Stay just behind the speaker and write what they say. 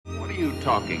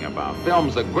talking about.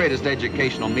 Film's the greatest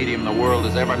educational medium the world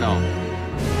has ever known.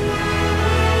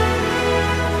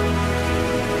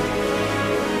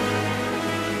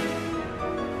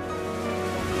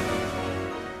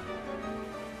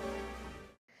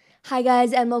 Hi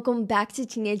guys, and welcome back to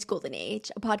Teenage Golden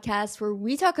Age, a podcast where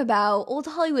we talk about old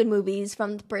Hollywood movies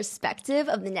from the perspective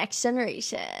of the next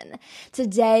generation.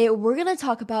 Today, we're going to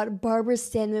talk about Barbara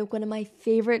Stanwyck, one of my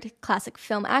favorite classic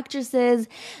film actresses.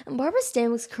 And Barbara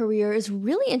Stanwyck's career is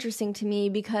really interesting to me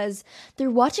because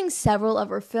through watching several of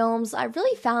her films, I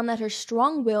really found that her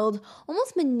strong-willed,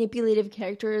 almost manipulative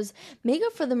characters make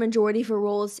up for the majority of her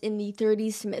roles in the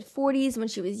 30s to mid-40s when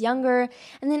she was younger,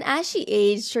 and then as she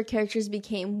aged, her characters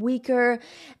became weaker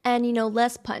and,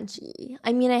 less punchy.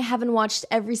 I mean, I haven't watched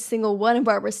every single one of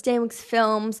Barbara Stanwyck's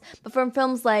films, but from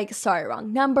films like Sorry,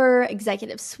 Wrong Number,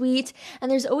 Executive Suite, and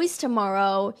There's Always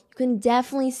Tomorrow, you can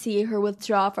definitely see her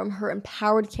withdraw from her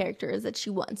empowered characters that she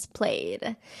once played.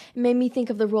 It made me think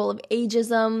of the role of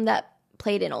ageism that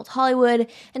played in old Hollywood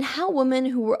and how women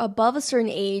who were above a certain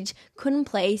age couldn't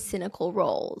play cynical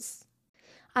roles.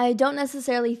 I don't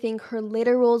necessarily think her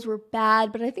later roles were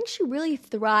bad, but I think she really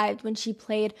thrived when she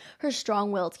played her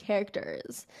strong-willed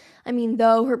characters. I mean,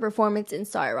 though her performance in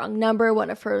Sorry, Wrong Number, one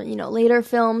of her, later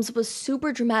films, was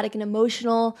super dramatic and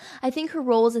emotional, I think her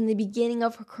roles in the beginning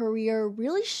of her career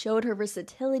really showed her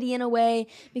versatility in a way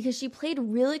because she played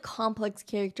really complex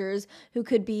characters who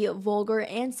could be vulgar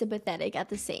and sympathetic at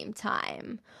the same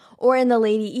time. Or in The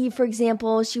Lady Eve, for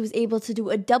example, she was able to do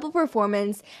a double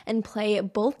performance and play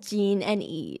both Jean and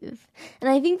Eve. And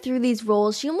I think through these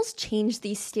roles, she almost changed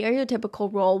the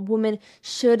stereotypical role women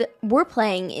were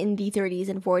playing in the 30s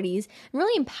and 40s and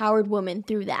really empowered women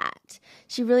through that.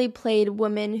 She really played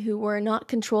women who were not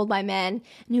controlled by men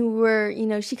and who were,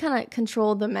 she kind of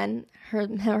controlled the men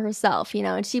herself,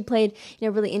 and she played,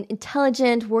 really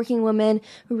intelligent working women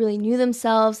who really knew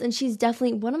themselves, and she's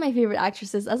definitely one of my favorite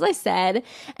actresses, as I said,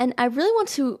 and I really want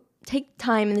to take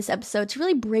time in this episode to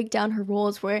really break down her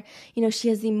roles where, she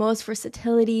has the most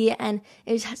versatility and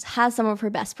it has some of her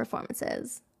best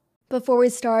performances. Before we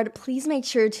start, please make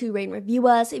sure to rate and review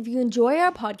us if you enjoy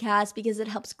our podcast because it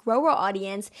helps grow our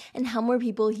audience and help more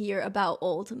people hear about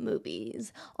old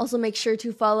movies. Also, make sure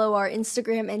to follow our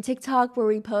Instagram and TikTok where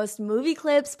we post movie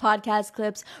clips, podcast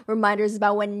clips, reminders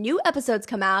about when new episodes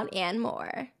come out, and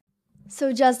more.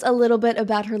 So just a little bit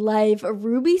about her life.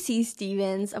 Ruby C.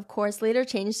 Stevens, of course later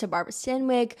changed to Barbara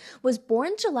Stanwyck, was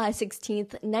born July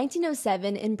 16th,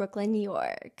 1907 in Brooklyn, New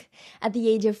York. At the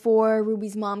age of 4,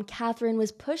 Ruby's mom, Catherine,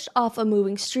 was pushed off a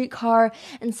moving streetcar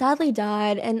and sadly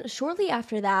died, and shortly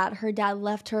after that, her dad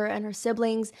left her and her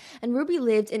siblings, and Ruby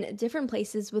lived in different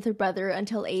places with her brother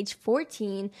until age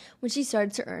 14 when she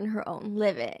started to earn her own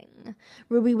living.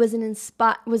 Ruby was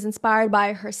inspired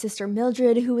by her sister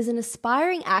Mildred, who was an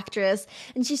aspiring actress,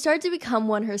 and she started to become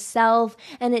one herself,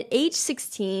 and at age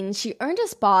 16, she earned a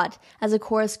spot as a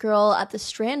chorus girl at the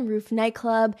Strand Roof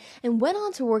nightclub and went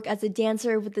on to work as a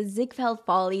dancer with the Ziegfeld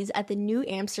Follies at the New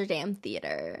Amsterdam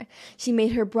Theater. She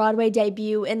made her Broadway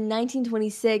debut in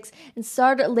 1926 and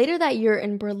starred later that year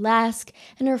in Burlesque,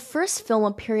 and her first film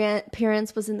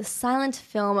appearance was in the silent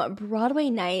film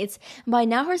Broadway Nights, and by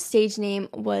now her stage name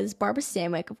was Barbara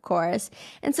Stanwyck, of course,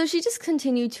 and so she just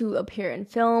continued to appear in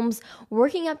films,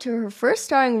 working up to her first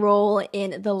starring role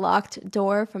in The Locked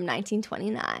Door from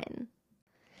 1929.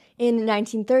 In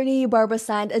 1930, Barbara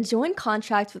signed a joint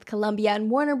contract with Columbia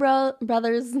and Warner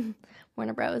Brothers.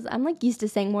 I'm used to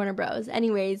saying Warner Bros.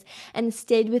 Anyways, and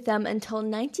stayed with them until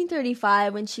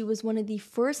 1935 when she was one of the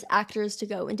first actors to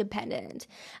go independent.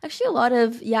 Actually,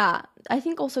 I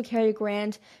think also Cary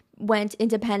Grant went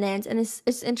independent, and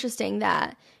it's interesting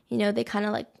that, they kind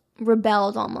of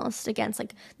rebelled almost against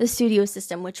the studio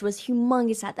system, which was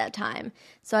humongous at that time.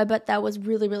 So I bet that was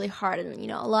really, really hard,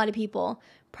 and a lot of people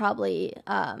probably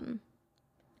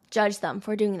judged them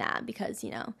for doing that because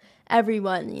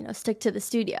everyone stick to the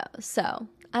studio. So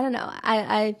I don't know.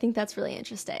 I think that's really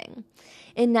interesting.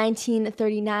 In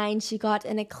 1939, she got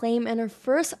an acclaim and her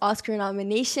first Oscar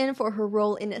nomination for her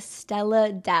role in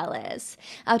Stella Dallas.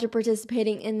 After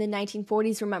participating in the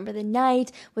 1940s Remember the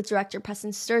Night with director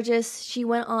Preston Sturges, she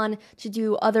went on to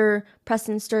do other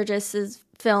Preston Sturges's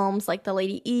films like The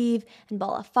Lady Eve and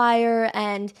Ball of Fire,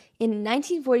 and in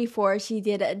 1944 she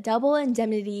did a Double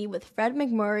Indemnity with Fred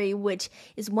MacMurray, which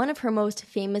is one of her most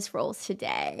famous roles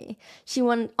today. She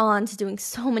went on to doing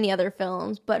so many other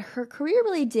films, but her career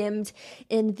really dimmed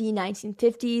in the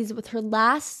 1950s, with her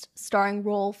last starring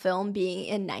role film being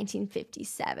in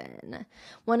 1957.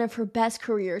 One of her best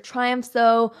career triumphs,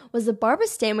 though, was The Barbara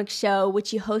Stanwyck Show, which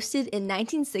she hosted in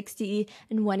 1960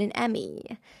 and won an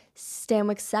Emmy.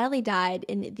 Stanwyck sadly died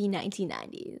in the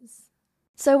 1990s.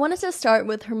 So I wanted to start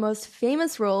with her most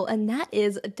famous role, and that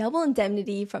is Double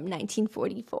Indemnity from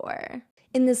 1944.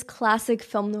 In this classic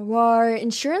film noir,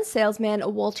 insurance salesman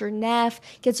Walter Neff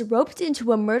gets roped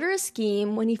into a murderous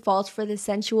scheme when he falls for the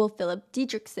sensual Philip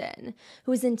Dietrichson,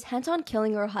 who is intent on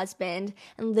killing her husband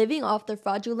and living off the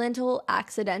fraudulent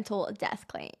accidental death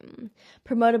claim.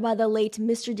 Promoted by the late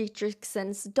Mr.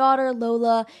 Dietrichson's daughter,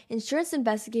 Lola, insurance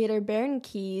investigator Baron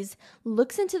Keyes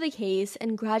looks into the case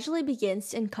and gradually begins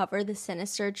to uncover the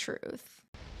sinister truth.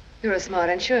 You're a smart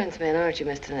insurance man, aren't you,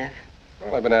 Mr. Neff?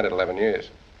 Well, I've been at it 11 years.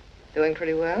 Doing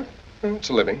pretty well? Well, it's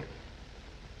a living.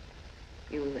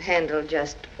 You handle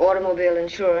just automobile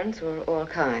insurance or all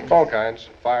kinds? All kinds.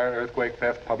 Fire, earthquake,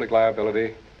 theft, public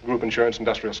liability, group insurance,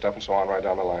 industrial stuff, and so on right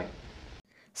down the line.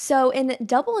 So in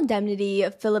Double Indemnity,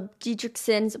 Philip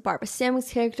Dietrichson's Barbara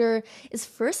Stanwyck's character is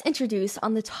first introduced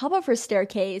on the top of her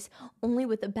staircase, only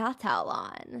with a bath towel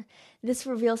on. This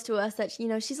reveals to us that,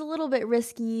 she's a little bit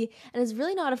risky and is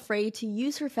really not afraid to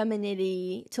use her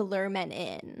femininity to lure men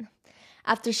in.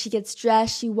 After she gets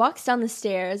dressed, she walks down the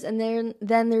stairs, and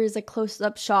then there is a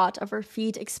close-up shot of her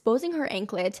feet exposing her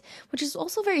anklet, which is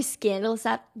also very scandalous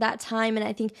at that time, and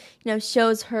I think,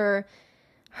 shows her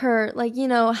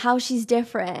how she's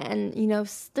different,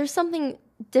 and, there's something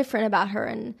different about her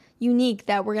and unique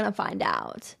that we're gonna find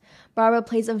out. Barbara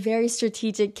plays a very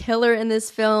strategic killer in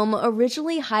this film,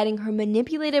 originally hiding her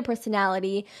manipulated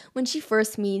personality when she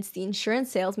first meets the insurance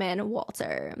salesman,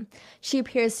 Walter. She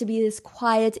appears to be this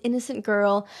quiet, innocent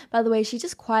girl. By the way, she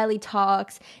just quietly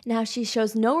talks, and how she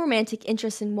shows no romantic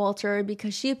interest in Walter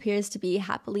because she appears to be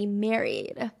happily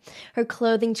married. Her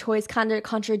clothing choice kind of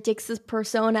contradicts this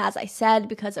persona, as I said,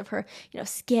 because of her,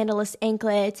 scandalous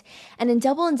anklet. And in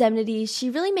Double Indemnity, she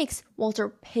really makes Walter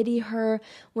pity her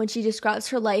when she describes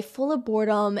her life full of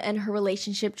boredom and her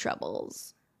relationship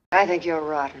troubles. I think you're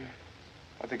rotten.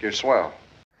 I think you're swell.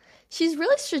 She's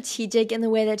really strategic in the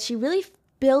way that she really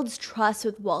builds trust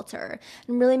with Walter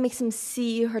and really makes him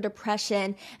see her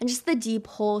depression and just the deep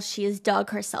hole she has dug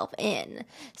herself in.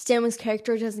 Stanwyck's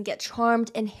character doesn't get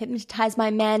charmed and hypnotized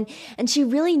by men, and she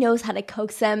really knows how to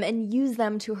coax them and use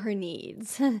them to her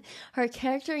needs. Her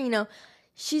character,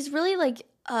 she's really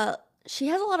she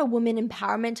has a lot of women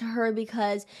empowerment to her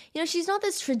because, she's not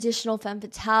this traditional femme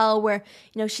fatale where,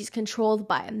 she's controlled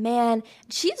by a man.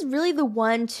 She's really the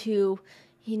one to,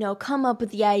 come up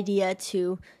with the idea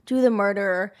to do the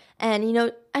murder.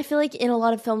 And, I feel like in a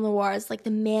lot of film noirs, the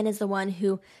man is the one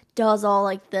who does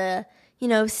all, the,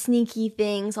 sneaky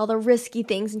things, all the risky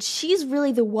things. And she's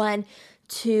really the one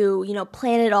to,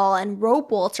 plan it all and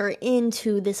rope Walter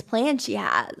into this plan she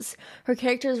has. Her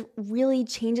character really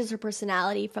changes her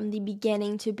personality from the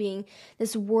beginning to being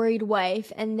this worried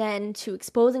wife and then to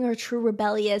exposing her true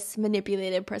rebellious,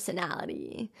 manipulated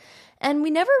personality. And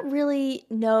we never really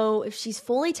know if she's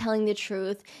fully telling the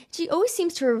truth. She always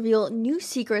seems to reveal new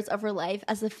secrets of her life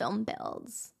as the film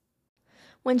builds.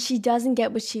 When she doesn't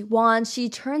get what she wants, she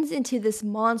turns into this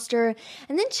monster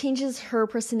and then changes her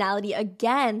personality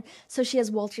again so she has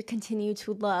Walter continue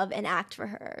to love and act for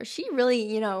her. She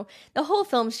really, the whole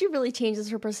film, she really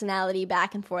changes her personality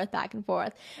back and forth.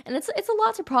 And it's a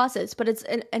lot to process, but it's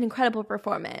an incredible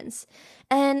performance.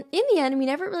 And in the end, we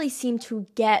never really seem to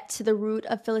get to the root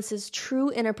of Phyllis's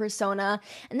true inner persona,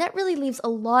 and that really leaves a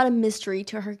lot of mystery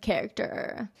to her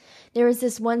character. There is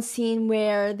this one scene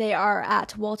where they are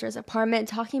at Walter's apartment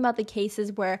talking about the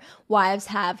cases where wives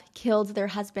have killed their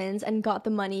husbands and got the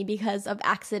money because of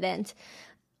accident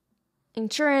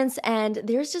insurance, and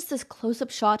there's just this close-up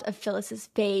shot of Phyllis's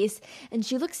face, and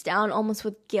she looks down almost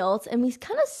with guilt, and we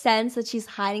kind of sense that she's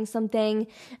hiding something,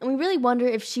 and we really wonder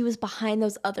if she was behind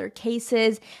those other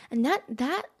cases, and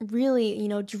that really,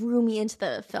 drew me into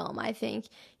the film. I think,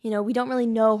 we don't really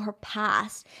know her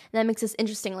past, and that makes us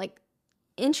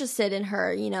interested in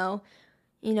her,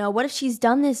 what if she's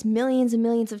done this millions and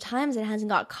millions of times and hasn't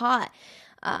got caught?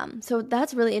 So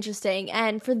that's really interesting.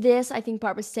 And for this, I think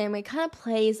Barbara Stanwyck kind of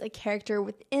plays a character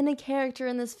within a character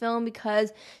in this film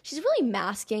because she's really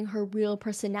masking her real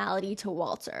personality to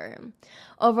Walter.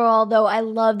 Overall, though, I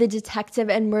love the detective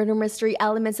and murder mystery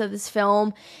elements of this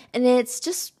film, and it's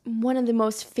just one of the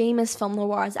most famous film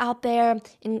noirs out there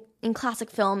in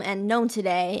classic film and known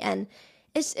today. And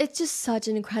it's just such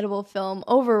an incredible film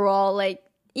overall.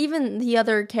 Even the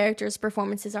other characters'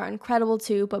 performances are incredible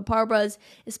too, but Barbara's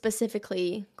is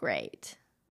specifically great.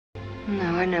 No,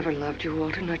 I never loved you,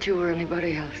 Walter, not you or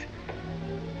anybody else.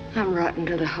 I'm rotten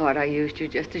to the heart. I used you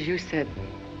just as you said.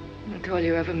 That's all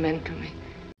you ever meant to me.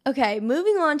 Okay,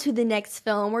 moving on to the next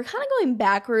film. We're kind of going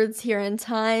backwards here in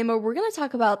time, or we're going to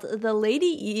talk about The Lady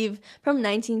Eve from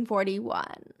 1941.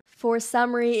 For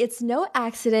summary, it's no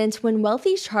accident when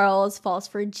wealthy Charles falls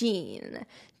for Jean.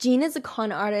 Jean is a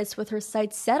con artist with her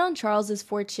sights set on Charles's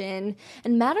fortune,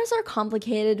 and matters are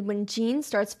complicated when Jean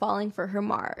starts falling for her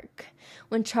mark.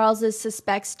 When Charles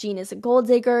suspects Jean is a gold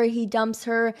digger, he dumps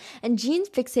her, and Jean,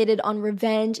 fixated on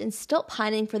revenge and still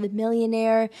pining for the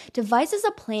millionaire, devises a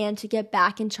plan to get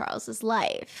back in Charles's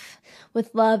life.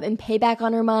 With love and payback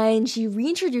on her mind, she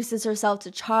reintroduces herself to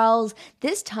Charles,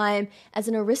 this time as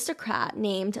an aristocrat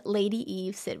named Lady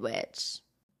Eve Sidwich.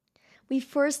 We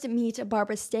first meet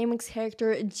Barbara Stanwyck's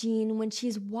character, Jean, when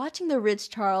she's watching the rich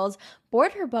Charles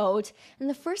board her boat, and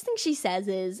the first thing she says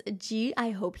is, "Gee,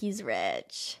 I hope he's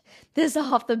rich." This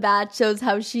off the bat shows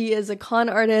how she is a con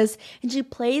artist, and she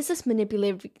plays this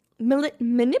manipulative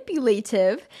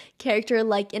character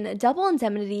like in a Double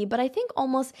Indemnity, but I think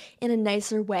almost in a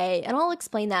nicer way, and I'll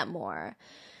explain that more.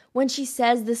 When she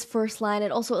says this first line,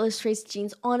 it also illustrates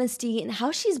Jean's honesty and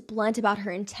how she's blunt about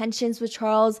her intentions with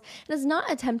Charles and is not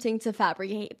attempting to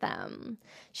fabricate them.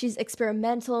 She's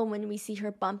experimental when we see her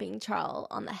bumping Charles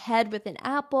on the head with an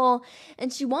apple,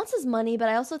 and she wants his money, but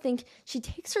I also think she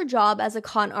takes her job as a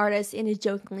con artist in a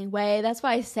jokingly way. That's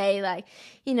why I say,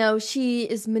 she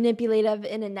is manipulative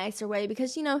in a nicer way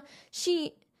because,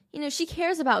 she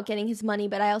cares about getting his money,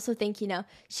 but I also think,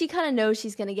 she kind of knows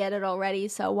she's going to get it already,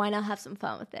 so why not have some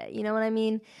fun with it? You know what I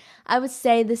mean? I would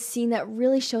say the scene that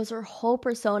really shows her whole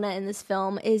persona in this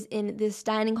film is in this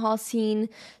dining hall scene.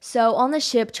 So on the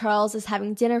ship, Charles is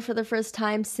having dinner for the first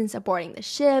time since boarding the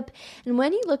ship, and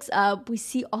when he looks up, we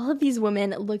see all of these women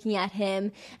looking at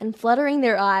him and fluttering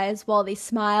their eyes while they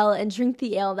smile and drink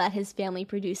the ale that his family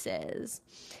produces.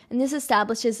 And this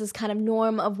establishes this kind of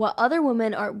norm of what other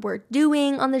women were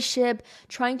doing on the ship,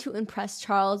 trying to impress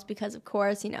Charles because, of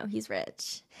course, he's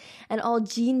rich. And all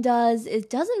Jean does is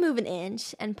doesn't move an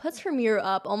inch and puts her mirror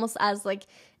up almost as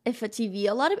if a TV.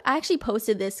 I actually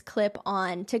posted this clip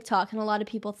on TikTok, and a lot of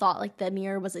people thought the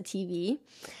mirror was a TV.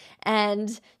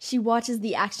 And she watches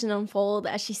the action unfold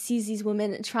as she sees these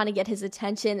women trying to get his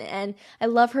attention, and I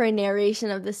love her narration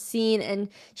of the scene, and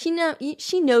she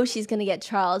knows she's going to get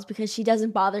Charles because she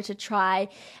doesn't bother to try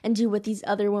and do what these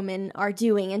other women are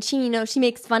doing, and she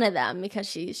makes fun of them because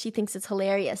she thinks it's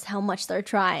hilarious how much they're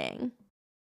trying.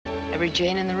 Every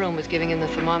Jane in the room was giving him the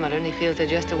thermometer, and he feels they're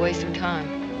just a waste of time.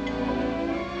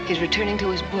 He's returning to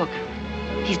his book.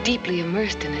 He's deeply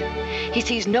immersed in it. He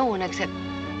sees no one except...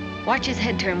 Watch his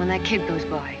head turn when that kid goes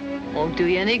by. Won't do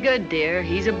you any good, dear.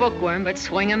 He's a bookworm, but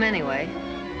swing him anyway.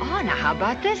 Oh, now how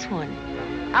about this one?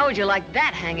 How would you like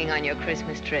that hanging on your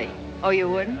Christmas tree? Oh, you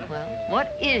wouldn't? Well,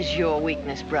 what is your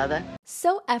weakness, brother?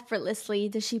 So effortlessly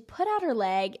does she put out her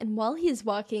leg, and while he's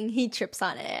walking, he trips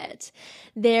on it.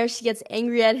 There, she gets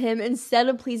angry at him instead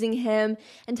of pleasing him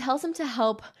and tells him to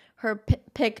help her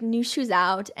pick new shoes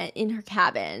out in her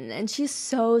cabin, and she's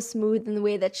so smooth in the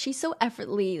way that she so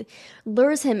effortlessly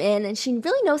lures him in, and she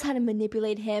really knows how to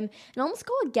manipulate him and almost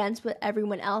go against what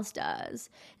everyone else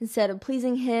does. Instead of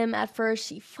pleasing him at first,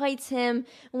 she fights him,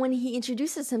 and when he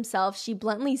introduces himself, she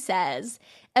bluntly says,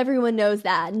 "Everyone knows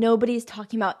that. Nobody's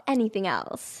talking about anything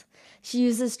else." She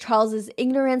uses Charles's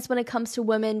ignorance when it comes to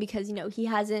women because,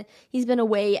 he's been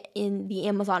away in the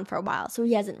Amazon for a while, so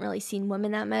he hasn't really seen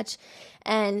women that much.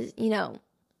 And,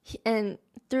 and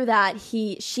through that,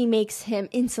 she makes him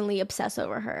instantly obsess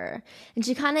over her. And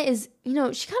she kind of is,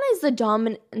 the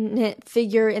dominant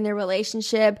figure in their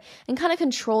relationship and kind of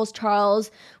controls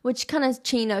Charles, which kind of,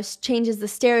 changes the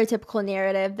stereotypical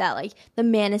narrative that, the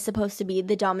man is supposed to be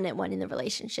the dominant one in the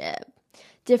relationship.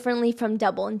 Differently from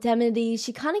Double Indemnity,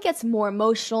 she kind of gets more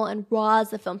emotional and raw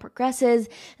as the film progresses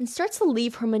and starts to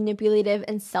leave her manipulative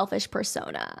and selfish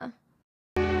persona.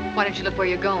 Why don't you look where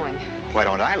you're going? Why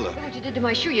don't I look? Look what you did to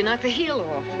my shoe. You knocked the heel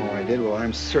off. Oh, I did? Well,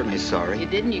 I'm certainly sorry. You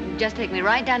didn't? You can just take me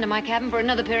right down to my cabin for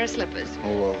another pair of slippers.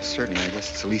 Oh, well, certainly. I guess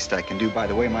it's the least I can do. By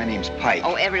the way, my name's Pike.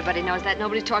 Oh, everybody knows that.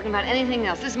 Nobody's talking about anything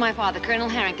else. This is my father, Colonel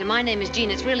Harrington. My name is Jean.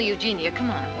 It's really Eugenia.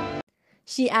 Come on.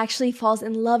 She actually falls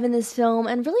in love in this film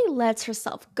and really lets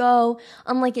herself go,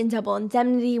 unlike in Double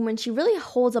Indemnity when she really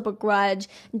holds up a grudge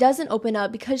and doesn't open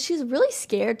up because she's really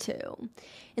scared to.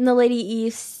 In The Lady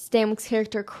Eve, Stanwyck's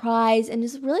character cries and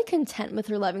is really content with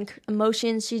her loving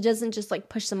emotions. She doesn't just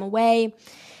push them away.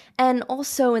 And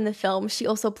also in the film, she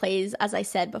also plays, as I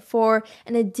said before,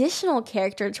 an additional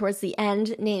character towards the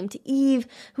end named Eve,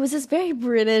 who is this very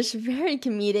British, very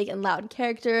comedic and loud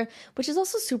character, which is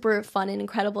also super fun and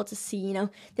incredible to see,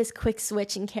 this quick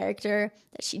switch in character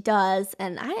that she does,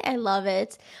 and I love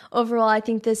it. Overall, I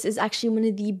think this is actually one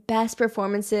of the best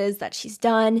performances that she's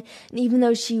done, and even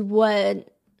though she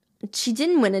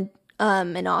didn't win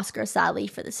an Oscar, sadly,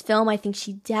 for this film. I think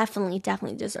she definitely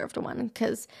deserved one,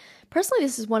 because personally,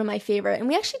 this is one of my favorite. And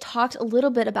we actually talked a little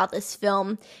bit about this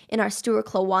film in our Stuart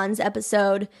Klawans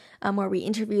episode, where we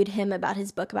interviewed him about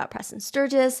his book about Preston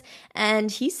Sturges,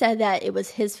 and he said that it was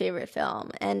his favorite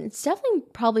film, and it's definitely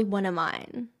probably one of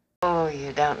mine. Oh,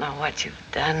 you don't know what you've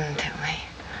done to me.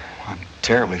 I'm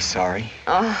terribly sorry.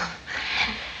 Oh,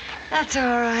 that's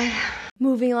all right.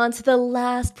 Moving on to the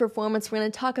last performance we're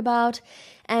going to talk about,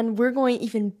 and we're going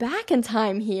even back in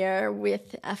time here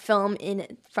with a film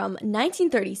from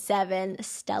 1937,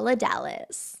 Stella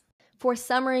Dallas. For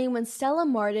summary, when Stella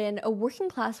Martin, a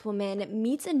working-class woman,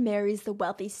 meets and marries the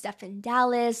wealthy Stephen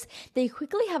Dallas, they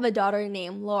quickly have a daughter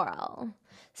named Laurel.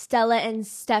 Stella and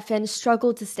Stephen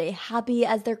struggle to stay happy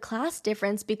as their class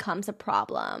difference becomes a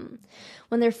problem.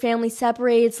 When their family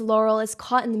separates, Laurel is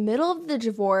caught in the middle of the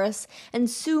divorce, and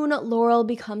soon Laurel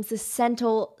becomes the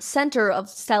center of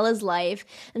Stella's life,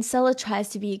 and Stella tries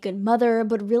to be a good mother,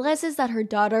 but realizes that her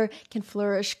daughter can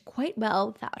flourish quite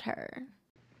well without her.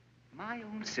 My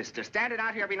own sister standing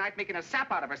out here every night making a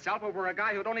sap out of herself over a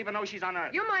guy who don't even know she's on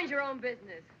Earth. You mind your own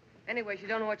business. Anyways, you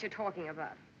don't know what you're talking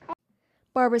about.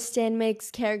 Barbara Stanwyck's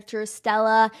character,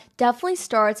 Stella, definitely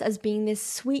starts as being this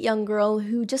sweet young girl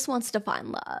who just wants to find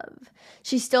love.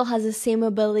 She still has the same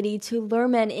ability to lure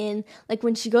men in, like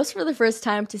when she goes for the first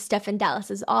time to Stephen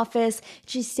Dallas's office,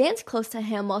 she stands close to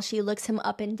him while she looks him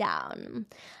up and down.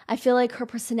 I feel like her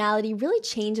personality really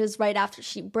changes right after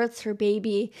she births her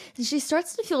baby, and she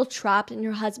starts to feel trapped in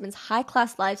her husband's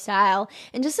high-class lifestyle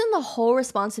and just in the whole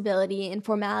responsibility and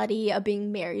formality of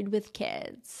being married with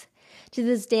kids. To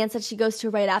this dance that she goes to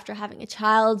right after having a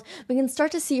child, we can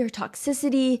start to see her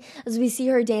toxicity as we see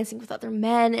her dancing with other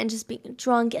men and just being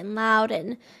drunk and loud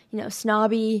and,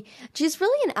 snobby. She's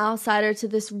really an outsider to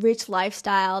this rich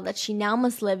lifestyle that she now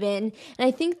must live in, and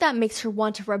I think that makes her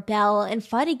want to rebel and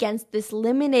fight against this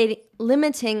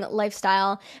limiting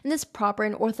lifestyle and this proper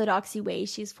and orthodoxy way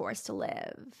she's forced to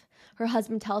live. Her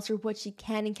husband tells her what she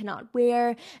can and cannot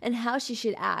wear and how she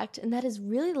should act, and that is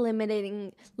really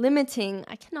limiting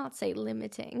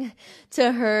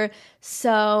to her.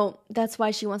 So that's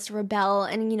why she wants to rebel,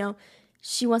 and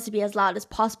she wants to be as loud as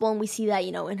possible, and we see that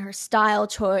in her style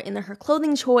choice, in her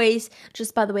clothing choice,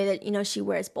 just by the way that she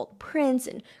wears bold prints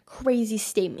and crazy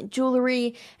statement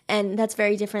jewelry, and that's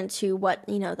very different to what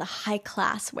the high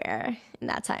class wear in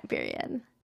that time period.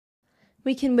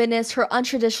 We can witness her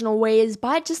untraditional ways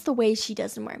by just the way she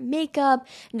doesn't wear makeup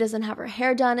and doesn't have her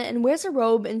hair done and wears a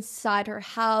robe inside her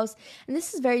house. And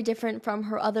this is very different from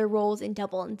her other roles in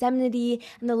Double Indemnity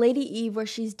and The Lady Eve, where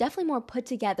she's definitely more put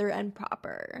together and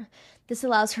proper. This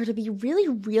allows her to be really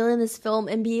real in this film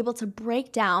and be able to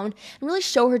break down and really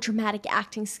show her dramatic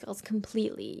acting skills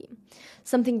completely.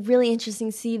 Something really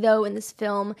interesting to see, though, in this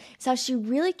film is how she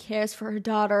really cares for her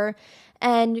daughter.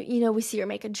 And, we see her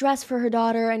make a dress for her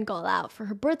daughter and go out for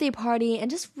her birthday party and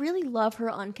just really love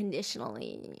her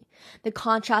unconditionally. The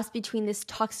contrast between this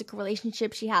toxic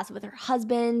relationship she has with her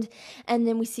husband, and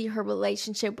then we see her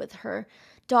relationship with her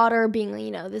daughter being,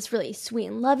 this really sweet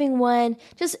and loving one,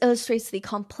 just illustrates the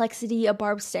complexity of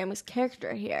Barbara Stanwyck's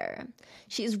character here.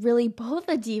 She's really both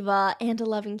a diva and a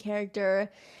loving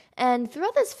character. And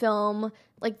throughout this film,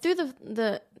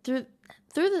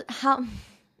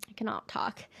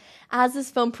 as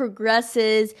this film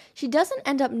progresses, she doesn't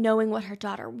end up knowing what her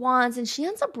daughter wants, and she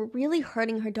ends up really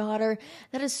hurting her daughter.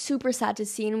 That is super sad to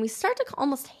see, and we start to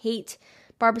almost hate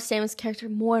Barbara Stanwyck's character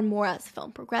more and more as the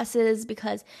film progresses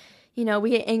because,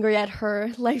 we get angry at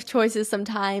her life choices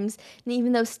sometimes, and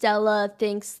even though Stella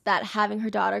thinks that having her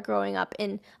daughter growing up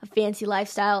in a fancy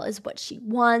lifestyle is what she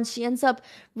wants, she ends up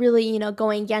really,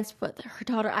 going against what her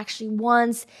daughter actually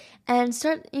wants, and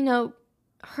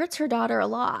hurts her daughter a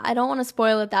lot. I don't want to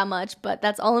spoil it that much, but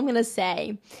that's all I'm going to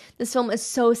say. This film is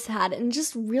so sad and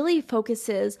just really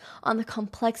focuses on the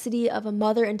complexity of a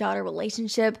mother and daughter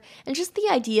relationship and just the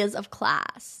ideas of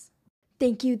class.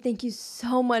 Thank you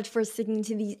so much for sticking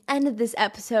to the end of this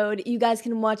episode. You guys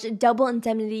can watch Double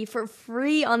Indemnity for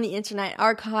free on the Internet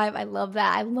Archive. I love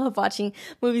that. I love watching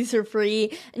movies for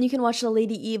free. And you can watch The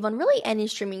Lady Eve on really any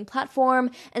streaming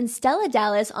platform and Stella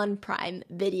Dallas on Prime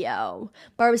Video.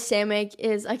 Barbara Stanwyck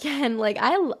is, again,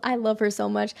 I love her so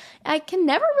much. I can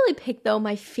never really pick, though,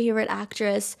 my favorite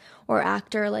actress or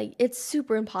actor. It's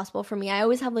super impossible for me. I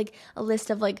always have, a list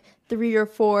of, 3 or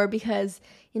 4 because,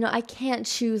 I can't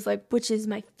choose, which is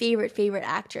my favorite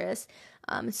actress.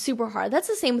 It's super hard. That's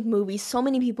the same with movies. So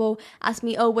many people ask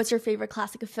me, what's your favorite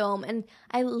classic film? And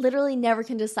I literally never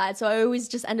can decide. So I always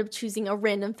just end up choosing a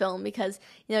random film because,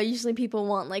 usually people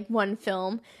want, one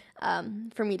film.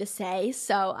 for me to say.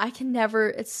 So I can never,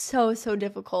 it's so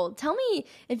difficult. Tell me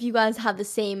if you guys have the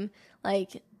same,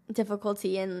 like,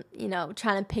 difficulty in,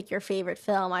 trying to pick your favorite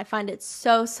film. I find it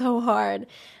so hard.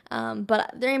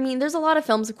 But there's a lot of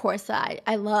films, of course, that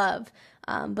I love.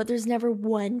 But there's never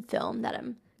one film that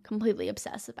I'm completely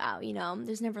obsessed about,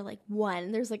 There's never like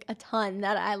one. There's like a ton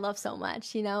that I love so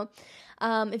much,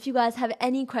 If you guys have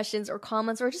any questions or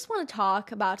comments or just want to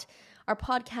talk about our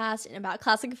podcast and about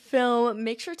classic film,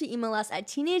 make sure to email us at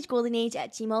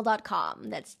teenagegoldenage@gmail.com.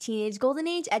 That's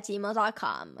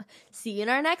teenagegoldenage@gmail.com. See you in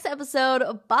our next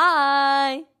episode.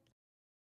 Bye!